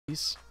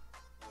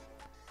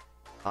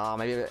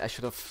Maybe I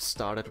should have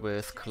started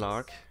with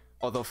Clark.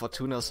 Although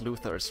Fortuna's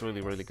Luther is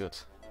really, really good.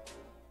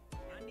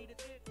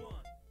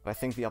 But I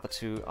think the other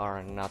two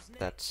are not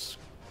that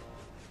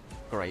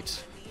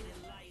great.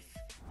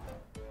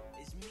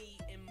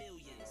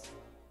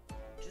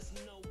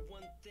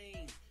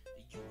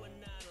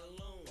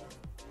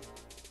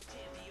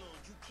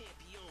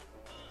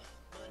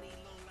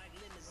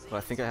 But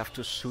I think I have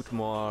to shoot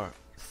more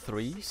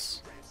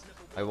threes.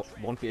 I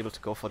won't be able to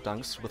go for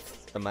dunks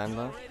with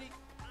Amanda.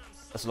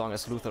 As long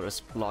as Luther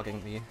is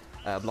blocking me.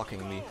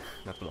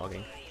 Not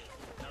blocking.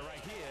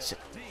 Shit.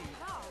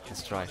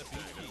 Let's try.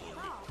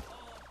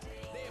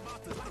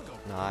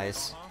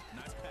 Nice.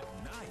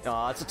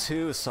 Oh, it's a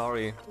 2,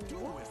 sorry.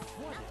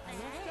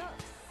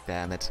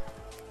 Damn it.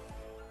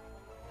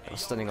 I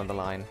was standing on the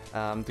line.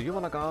 Do you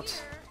wanna guard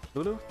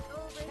Lulu?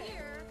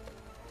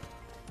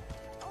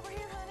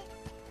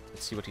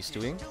 Let's see what he's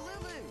doing.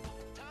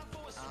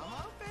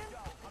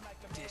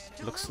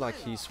 Looks like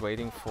he's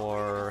waiting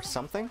for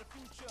something.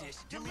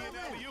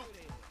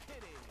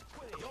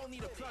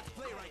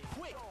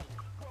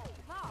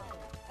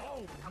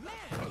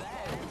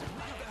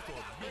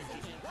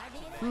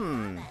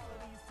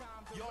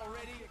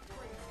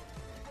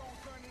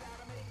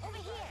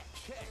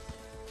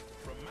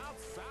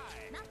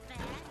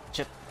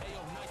 Shit.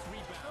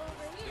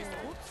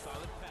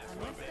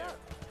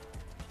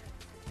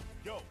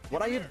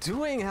 What are you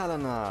doing,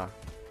 Helena?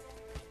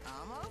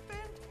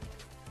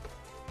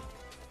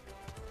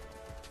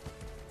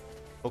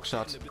 Hook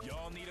shot.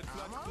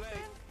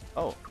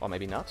 Oh, or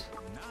maybe not.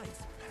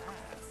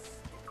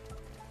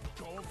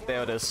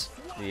 There it is.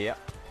 Yeah.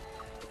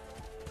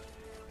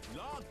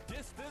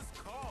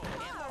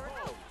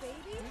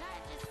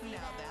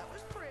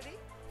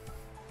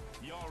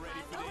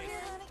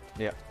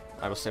 Yeah,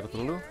 I will stay with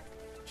Lulu.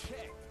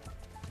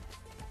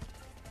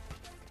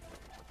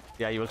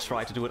 Yeah, he will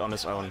try to do it on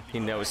his own. He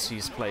knows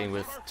he's playing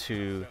with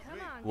 2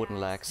 wooden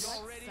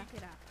legs.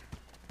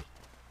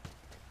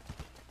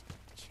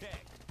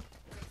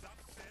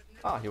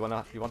 Ah, you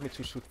want me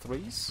to shoot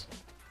threes?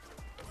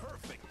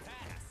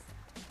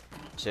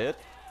 Shit.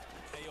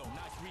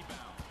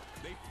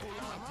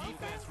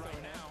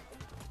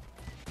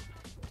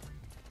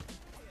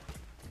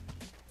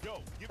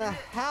 The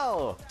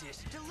hell?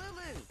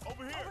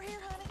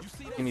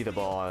 Give me the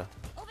ball.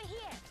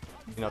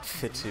 You're not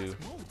fit to.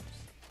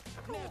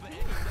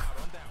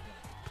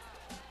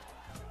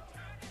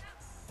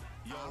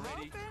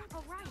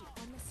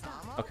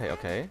 Okay,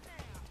 okay.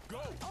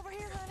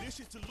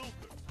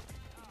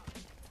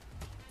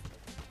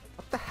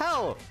 What the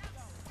hell?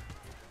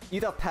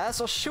 Either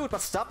pass or shoot,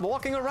 but stop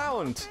walking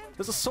around.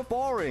 This is so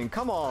boring.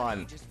 Come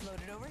on.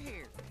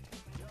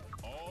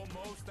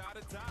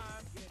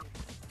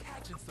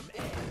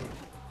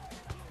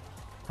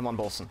 Come on,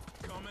 Bolson.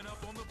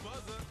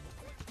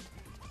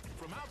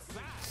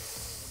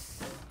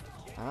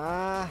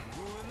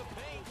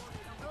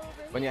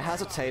 When you're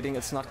hesitating,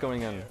 it's not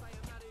going in.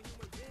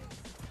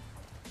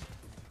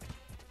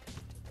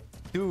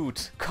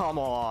 Dude, come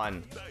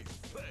on.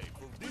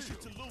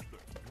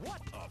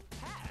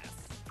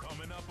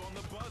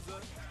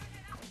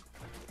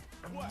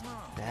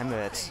 Damn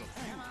it.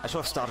 I should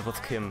have started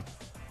with Kim.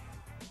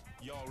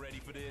 Y'all ready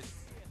for this?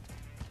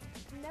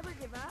 Never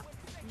give up,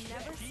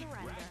 never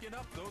surrender.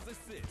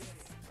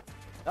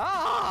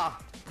 Ah!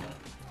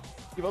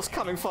 He was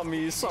coming for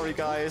me, sorry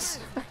guys.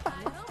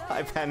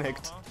 I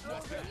panicked.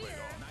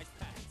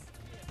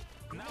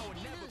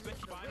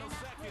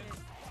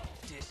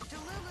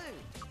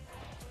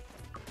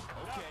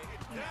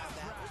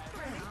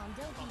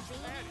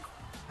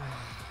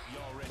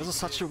 This is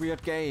such a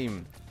weird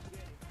game.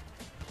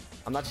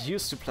 I'm not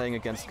used to playing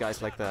against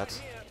guys like that.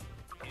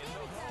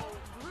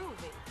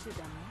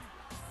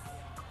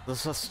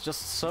 This is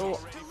just so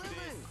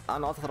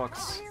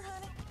unorthodox.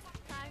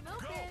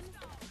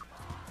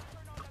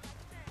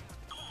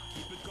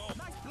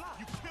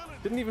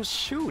 Didn't even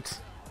shoot.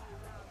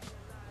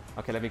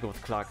 Okay, let me go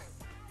with Clark.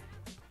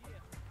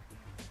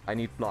 I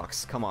need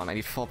blocks. Come on, I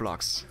need 4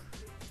 blocks.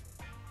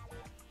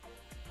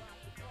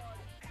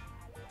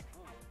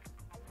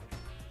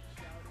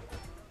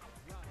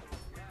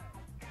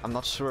 I'm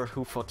not sure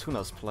who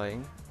Fortuna's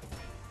playing.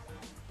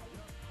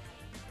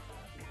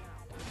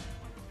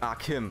 Ah,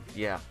 Kim.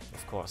 Yeah,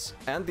 of course.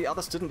 And the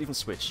others didn't even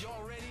switch.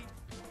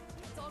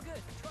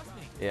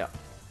 Yeah.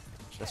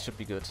 That should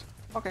be good.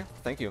 Okay,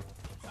 thank you.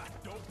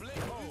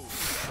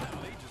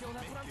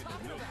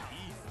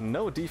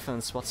 No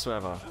defense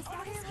whatsoever.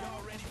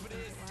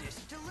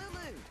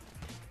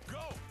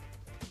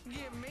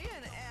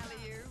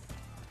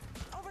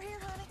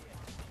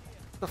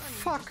 The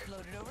fuck?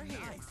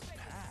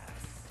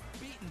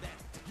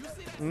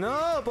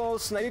 No,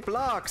 Bolson, I need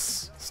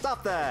blocks.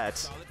 Stop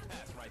that.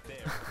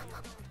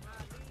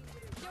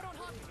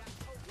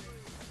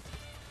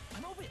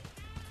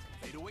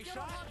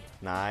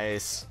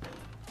 Nice.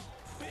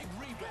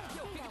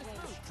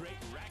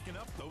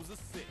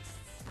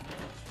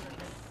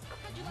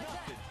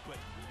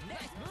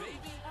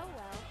 Oh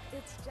well,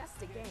 it's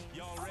just a game.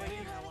 Y'all ready?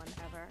 No one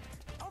ever.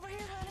 Over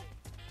here, honey.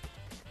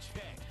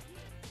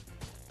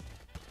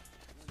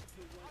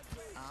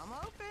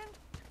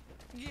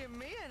 Give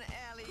me an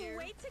alley.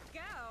 Way to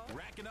go.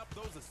 Racking up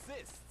those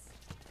assists.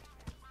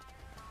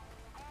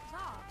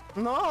 Top.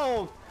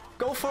 No!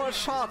 Go for a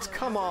shot,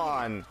 come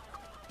on!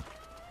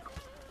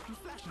 You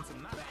flashing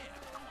some nice.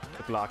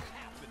 Good luck.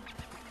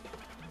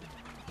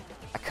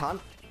 I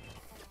can't...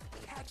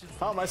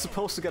 How am I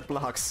supposed to get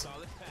blocks?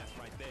 Solid pass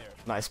right there.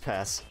 Nice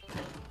pass,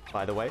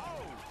 by the way.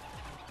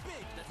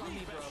 Big. That's on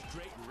me, bro.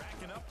 Straight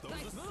racking up those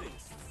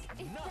assists.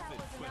 If that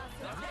was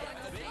enough,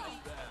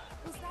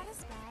 Is that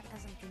as bad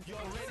as I'm thinking?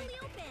 I'm totally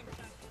open.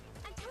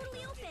 I'm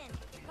totally open.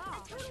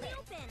 I'm totally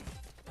open.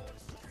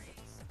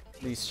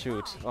 Please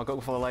shoot, or go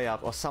for a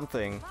layup, or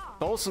something.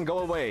 Bolson, go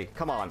away,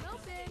 come on. I'm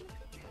open.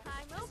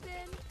 I'm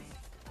open.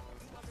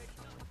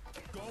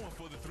 Going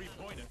for the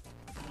three-pointer.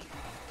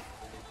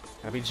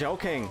 I'll be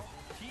joking.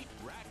 Keep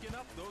racking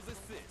up those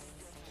assists.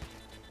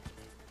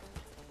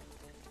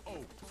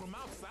 Oh, from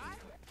outside?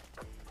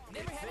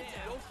 Never had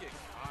a goal kick.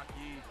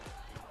 Hockey.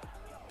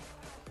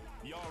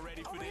 Y'all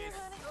ready for this?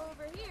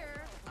 Over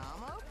here.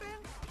 I'm open.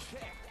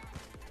 Check.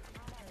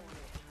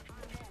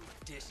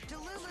 Dish to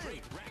Lulu.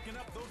 Straight racking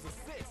up those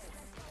assists.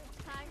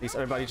 Time Please,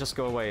 everybody just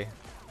go away.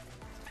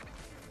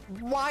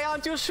 Why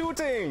aren't you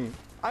shooting?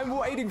 I'm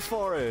waiting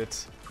for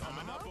it.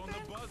 Coming up on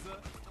the buzzer.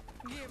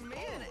 Give me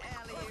an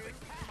alley.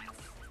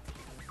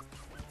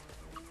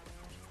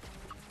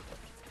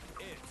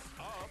 It's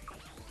up.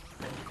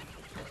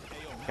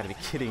 Gotta be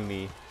kidding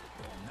me.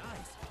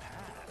 Nice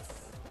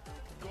pass.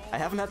 I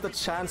haven't had the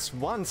chance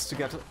once to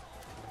get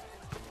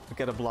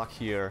a block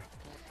here.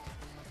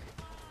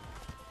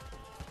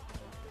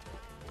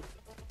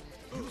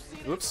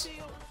 Oops.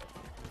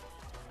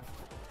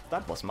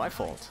 That was my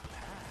fault.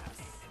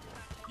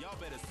 Y'all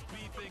better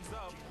speed things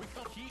up. We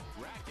can keep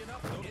racking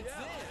up those assists.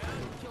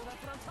 Kill,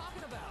 that's what I'm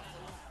talking about.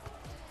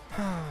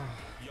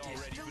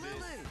 Y'all ready for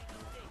this?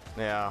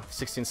 Yeah,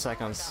 16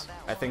 seconds.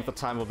 I think the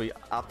time will be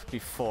up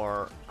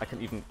before I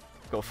can even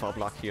go for a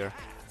block here.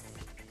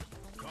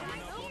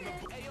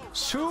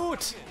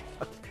 Shoot!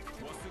 What's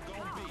it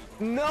gonna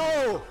be?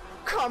 No!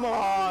 Come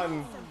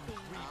on!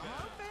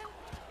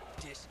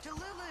 Dish to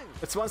Lulu.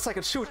 It's 1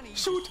 second. Shoot!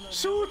 Shoot!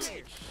 Shoot!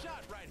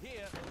 Shot right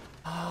here.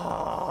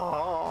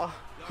 Oh,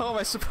 how am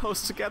I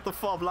supposed to get the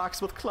 4 blocks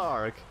with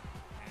Clark?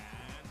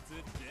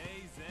 And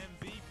today's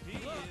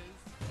MVP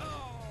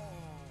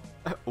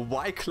is...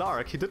 Why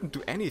Clark? He didn't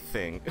do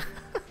anything.